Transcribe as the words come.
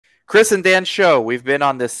Chris and Dan show. We've been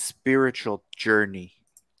on this spiritual journey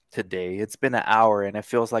today. It's been an hour, and it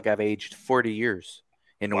feels like I've aged 40 years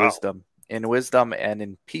in wisdom and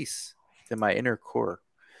in peace in my inner core.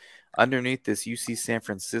 Underneath this UC San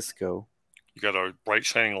Francisco, you got a bright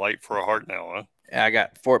shining light for a heart now, huh? I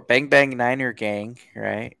got Fort Bang Bang Niner gang,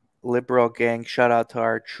 right? Liberal gang. Shout out to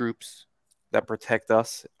our troops that protect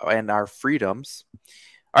us and our freedoms.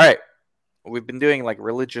 All right. We've been doing like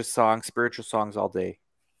religious songs, spiritual songs all day.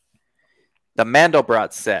 The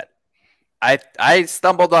Mandelbrot set. I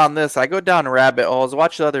stumbled on this. I go down rabbit holes.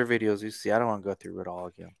 Watch the other videos you see. I don't want to go through it all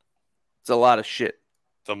again. It's a lot of shit.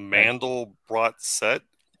 The Mandelbrot set?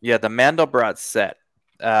 Yeah, the Mandelbrot set.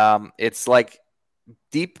 It's like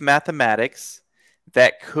deep mathematics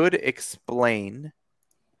that could explain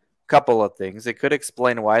a couple of things. It could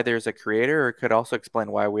explain why there's a creator, or it could also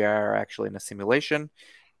explain why we are actually in a simulation.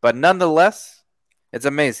 But nonetheless, it's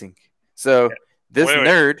amazing. So this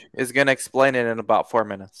nerd is going to explain it in about 4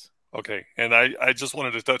 minutes. Okay, and I just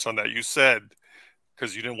wanted to touch on that. You said,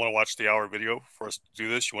 because you didn't want to watch the hour video for us to do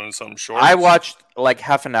this, you wanted something short? I watched like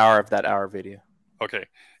half an hour of that hour video. Okay,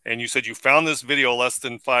 and you said you found this video less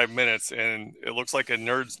than 5 minutes, and it looks like a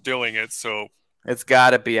nerd's doing it, so... It's got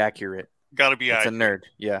to be accurate. Got to be accurate. It's a nerd,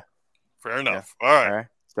 yeah. Fair enough. Yeah. All right. All right,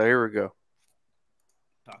 so here we go.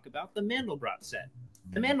 Talk about the Mandelbrot set.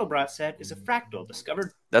 The Mandelbrot set is a fractal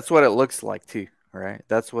discovered... That's what it looks like, too. All right,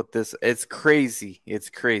 that's what this. It's crazy. It's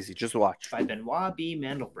crazy. Just watch. By Benoit B.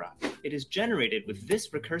 Mandelbrot. It is generated with this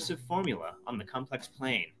recursive formula on the complex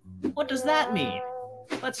plane. What does that mean?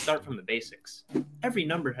 Let's start from the basics. Every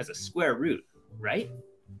number has a square root, right?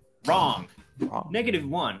 Wrong.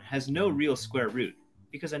 -1 has no real square root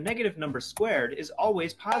because a negative number squared is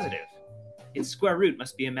always positive. Its square root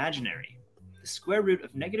must be imaginary. The square root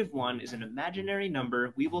of -1 is an imaginary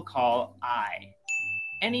number we will call I.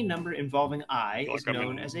 Any number involving I is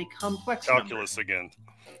known as a complex calculus number. Again.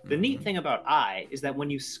 The neat thing about I is that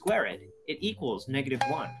when you square it, it equals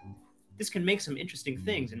 -1. This can make some interesting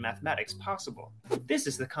things in mathematics possible. This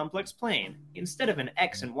is the complex plane. Instead of an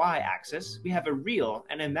x and y axis, we have a real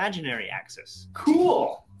and imaginary axis.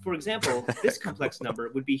 Cool! For example, this complex number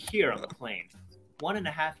would be here on the plane.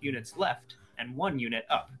 1.5 units left and 1 unit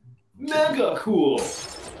up. Mega cool!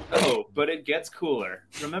 Oh, but it gets cooler.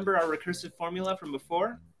 Remember our recursive formula from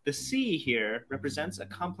before? The C here represents a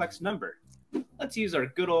complex number. Let's use our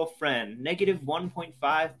good old friend,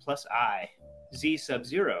 -1.5 plus I. Z sub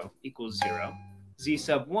 0 equals 0. Z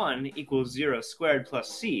sub 1 equals 0 squared plus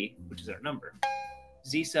C, which is our number.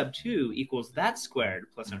 Z sub 2 equals that squared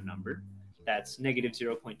plus our number. That's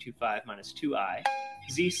 -0.25 minus 2I.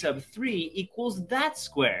 Z sub 3 equals that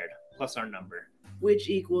squared plus our number, which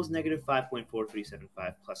equals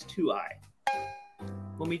 -5.4375 plus 2I.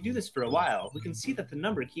 When we do this for a while, we can see that the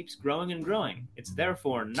number keeps growing and growing. It's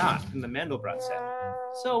therefore not in the Mandelbrot set.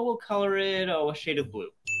 So we'll color it, a shade of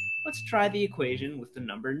blue. Let's try the equation with the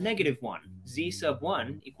number -1. Z sub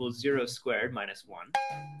 1 equals 0 squared minus 1.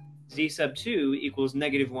 Z sub 2 equals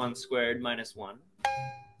 -1 squared minus 1.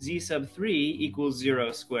 Z sub 3 equals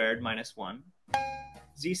 0 squared minus 1.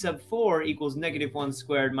 Z sub 4 equals -1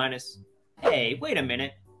 squared minus... Hey, wait a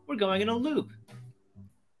minute. We're going in a loop.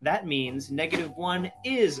 That means -1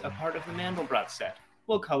 is a part of the Mandelbrot set.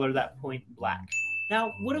 We'll color that point black.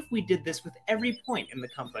 Now, what if we did this with every point in the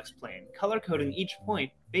complex plane, color-coding each point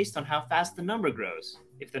based on how fast the number grows?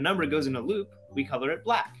 If the number goes in a loop, we color it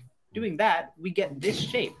black. Doing that, we get this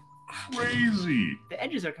shape. Crazy! The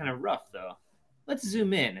edges are kind of rough, though. Let's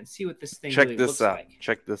zoom in and see what this thing really looks like.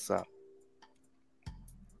 Check this out.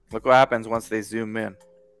 Look what happens once they zoom in.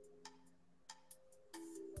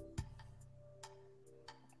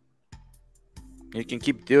 You can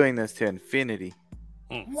keep doing this to infinity.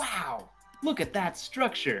 Wow! Look at that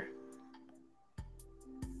structure!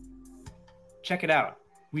 Check it out.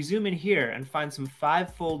 We zoom in here and find some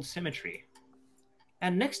 5-fold symmetry.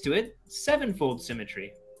 And next to it, 7-fold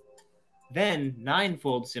symmetry. Then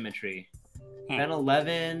 9-fold symmetry. Then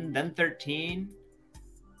 11, then 13.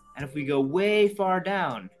 And if we go way far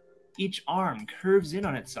down, each arm curves in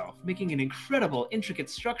on itself, making an incredible, intricate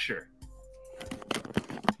structure.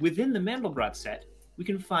 Within the Mandelbrot set, we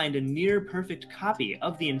can find a near-perfect copy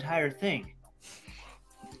of the entire thing.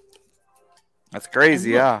 That's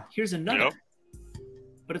crazy, yeah. Here's another,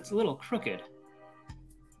 but it's a little crooked.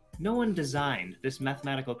 No one designed this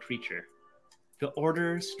mathematical creature. The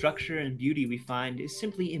order, structure, and beauty we find is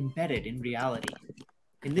simply embedded in reality.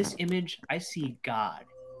 In this image, I see God.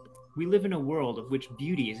 We live in a world of which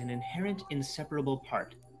beauty is an inherent, inseparable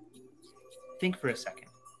part. Think for a second.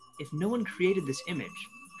 If no one created this image,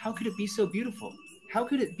 how could it be so beautiful? How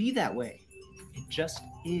could it be that way? It just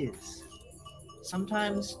is.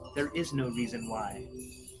 Sometimes there is no reason why.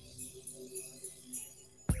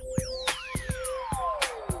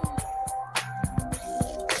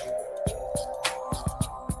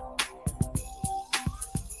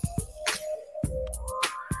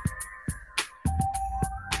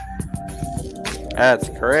 That's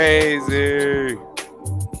crazy.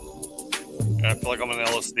 I feel like I'm on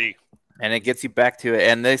LSD. And it gets you back to it.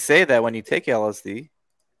 And they say that when you take LSD,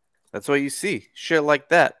 that's what you see. Shit like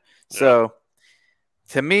that. Yeah. So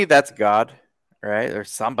to me, that's God, right? Or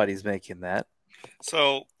somebody's making that.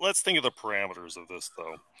 So let's think of the parameters of this,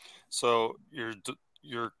 though. So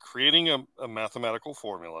you're creating a mathematical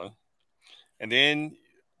formula, and then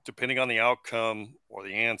depending on the outcome or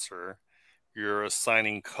the answer, you're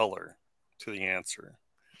assigning color to the answer.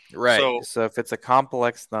 Right. So if it's a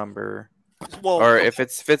complex number, well, or if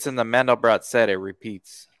it fits in the Mandelbrot set, it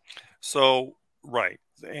repeats. So, right.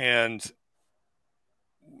 And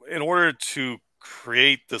in order to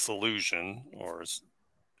create this illusion, or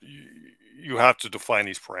you have to define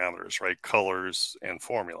these parameters, right? Colors and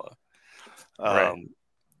formula. Right.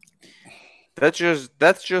 That's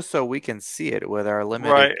just so we can see it with our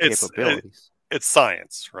limited capabilities. It's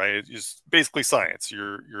science, right? It's basically science.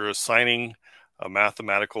 You're assigning a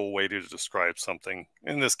mathematical way to describe something.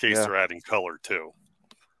 In this case, they're adding color too.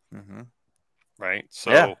 Mm-hmm. Right.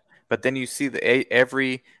 So, but then you see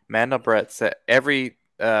every Mandelbrot set, every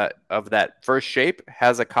of that first shape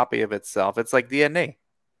has a copy of itself. It's like DNA.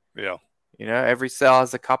 Yeah. You know, every cell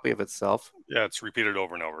has a copy of itself. Yeah, it's repeated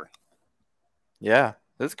over and over. Yeah,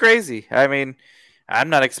 that's crazy. I mean, I'm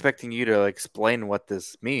not expecting you to explain what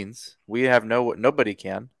this means. We have nobody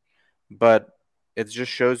can, but it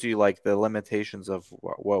just shows you like the limitations of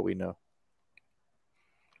what we know.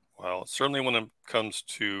 Well, certainly when it comes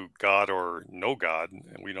to God or no God,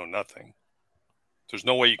 and we know nothing, there's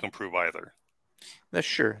no way you can prove either. That's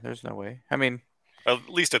sure. There's no way. I mean, at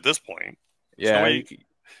least at this point. Yeah,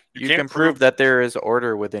 you can prove that there is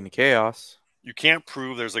order within chaos. You can't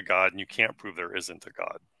prove there's a God, and you can't prove there isn't a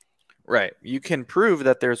God. Right. You can prove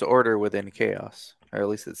that there's order within chaos, or at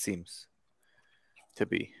least it seems to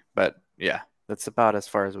be. But yeah, that's about as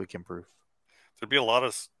far as we can prove. There'd be a lot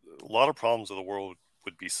of problems of the world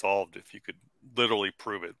would be solved if you could literally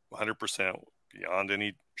prove it 100% beyond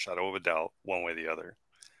any shadow of a doubt, one way or the other.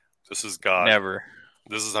 This is God. Never.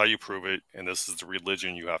 This is how you prove it, and this is the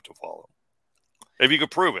religion you have to follow. If you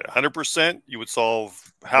could prove it 100%, you would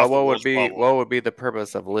solve half the world's problems. What would be the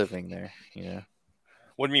purpose of living there? You know.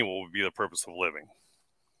 What do you mean? What would be the purpose of living?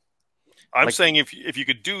 I'm saying if you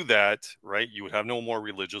could do that, right, you would have no more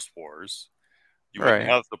religious wars. You wouldn't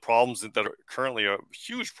have the problems that are currently a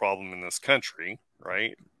huge problem in this country,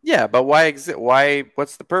 right? Yeah, but why?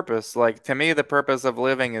 What's the purpose? Like, to me, the purpose of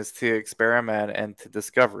living is to experiment and to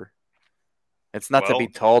discover. It's not to be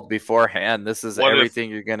told beforehand, this is everything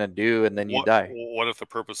you're going to do, and then you die. What if the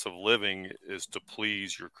purpose of living is to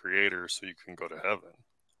please your creator so you can go to heaven?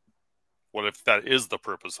 What if that is the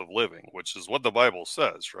purpose of living, which is what the Bible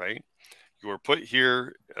says, right? You were put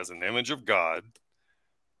here as an image of God,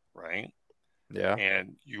 right? Yeah.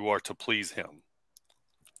 And you are to please him.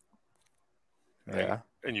 Right? Yeah.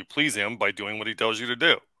 And you please him by doing what he tells you to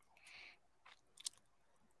do.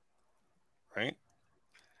 Right?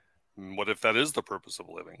 And what if that is the purpose of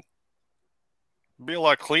living? It'd be a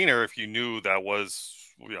lot cleaner if you knew that was,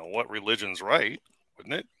 what religion's right,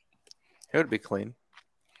 wouldn't it? It would be clean.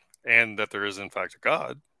 And that there is, in fact, a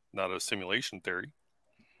God, not a simulation theory.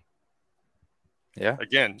 Yeah.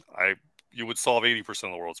 Again, you would solve 80%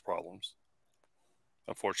 of the world's problems.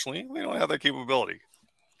 Unfortunately, we don't have that capability.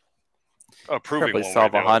 Proving probably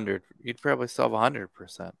solve 100. You'd probably solve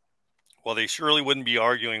 100%. Well, they surely wouldn't be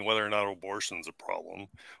arguing whether or not abortion's a problem,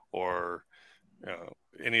 or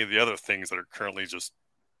any of the other things that are currently just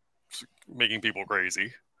making people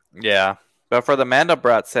crazy. Yeah, but for the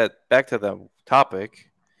Mandelbrot set, back to the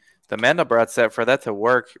topic, the Mandelbrot set, for that to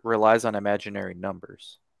work, relies on imaginary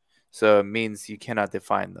numbers. So it means you cannot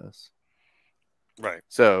define those. Right.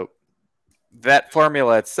 So that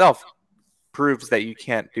formula itself proves that you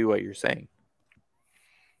can't do what you're saying.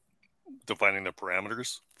 Defining the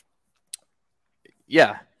parameters?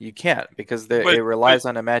 Yeah, you can't, because it relies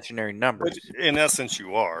on imaginary numbers. But in essence,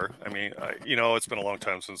 you are. I mean, it's been a long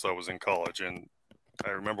time since I was in college, and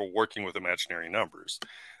I remember working with imaginary numbers.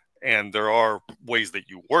 And there are ways that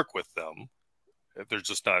you work with them. They're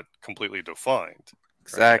just not completely defined.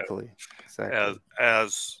 Exactly. Right? Exactly.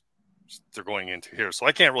 As they're going into here. So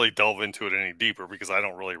I can't really delve into it any deeper because I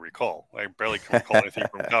don't really recall. I barely can recall anything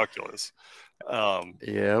from calculus.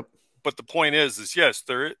 Yep. But the point is yes,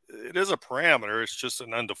 it is a parameter. It's just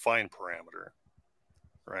an undefined parameter,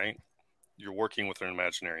 right? You're working with an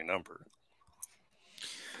imaginary number.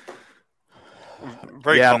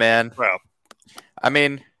 very Yeah, complex man. crap. I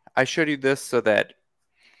mean, I showed you this so that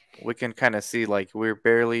we can kind of see like we're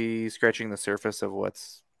barely scratching the surface of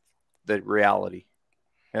what's the reality,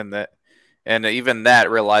 and even that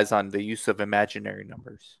relies on the use of imaginary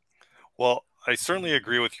numbers. Well, I certainly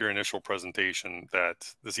agree with your initial presentation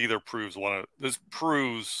that this either proves this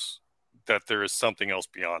proves that there is something else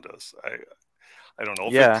beyond us. I don't know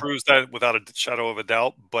if it Yeah, proves that without a shadow of a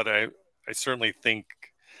doubt, but I certainly think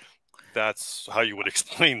that's how you would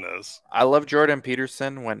explain this. I love Jordan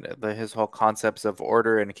Peterson when his whole concepts of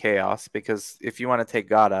order and chaos, because if you want to take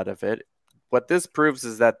God out of it, what this proves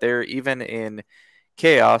is that there, even in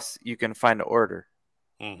chaos, you can find order.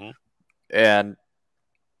 Mm-hmm. And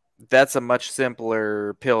that's a much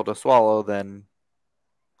simpler pill to swallow than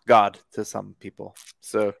God to some people.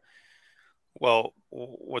 So, Well,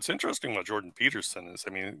 what's interesting about Jordan Peterson is,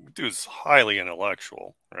 I mean, dude's highly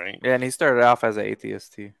intellectual, right? yeah, and he started off as an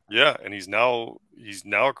atheist too. Yeah, and he's now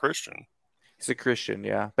a Christian. He's a Christian,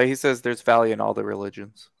 yeah, but he says there's value in all the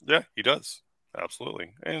religions. Yeah, he does.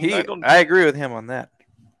 Absolutely. And I agree with him on that.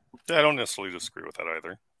 I don't necessarily disagree with that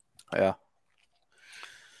either. Yeah.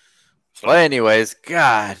 So, Well, anyways,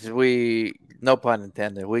 God, no pun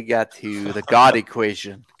intended, we got to the God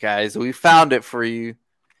equation, guys. We found it for you.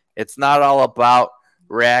 It's not all about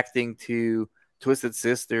reacting to Twisted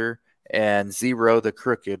Sister and Zero the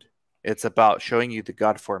Crooked. It's about showing you the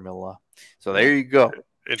God formula. So there you go.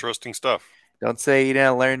 Interesting stuff. Don't say you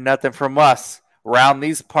didn't learn nothing from us. Around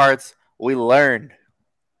these parts, we learned.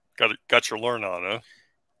 Got your learn on, huh?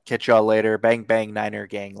 Catch y'all later. Bang, bang, Niner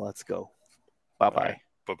gang. Let's go. Bye-bye. Right.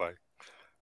 Bye-bye.